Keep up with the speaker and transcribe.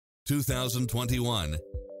2021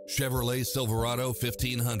 Chevrolet Silverado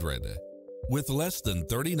 1500. With less than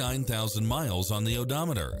 39,000 miles on the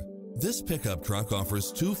odometer, this pickup truck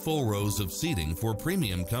offers 2 full rows of seating for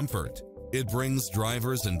premium comfort. It brings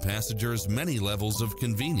drivers and passengers many levels of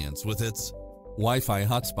convenience with its Wi-Fi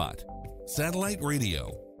hotspot, satellite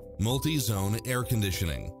radio, multi-zone air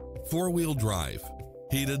conditioning, 4-wheel drive,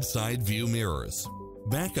 heated side view mirrors,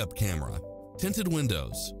 backup camera, tinted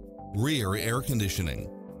windows, rear air conditioning,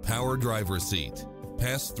 power driver seat,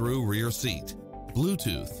 pass-through rear seat,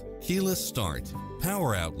 Bluetooth, keyless start,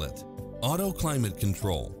 power outlet, auto climate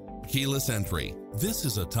control, keyless entry. This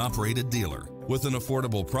is a top-rated dealer. With an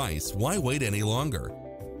affordable price, why wait any longer?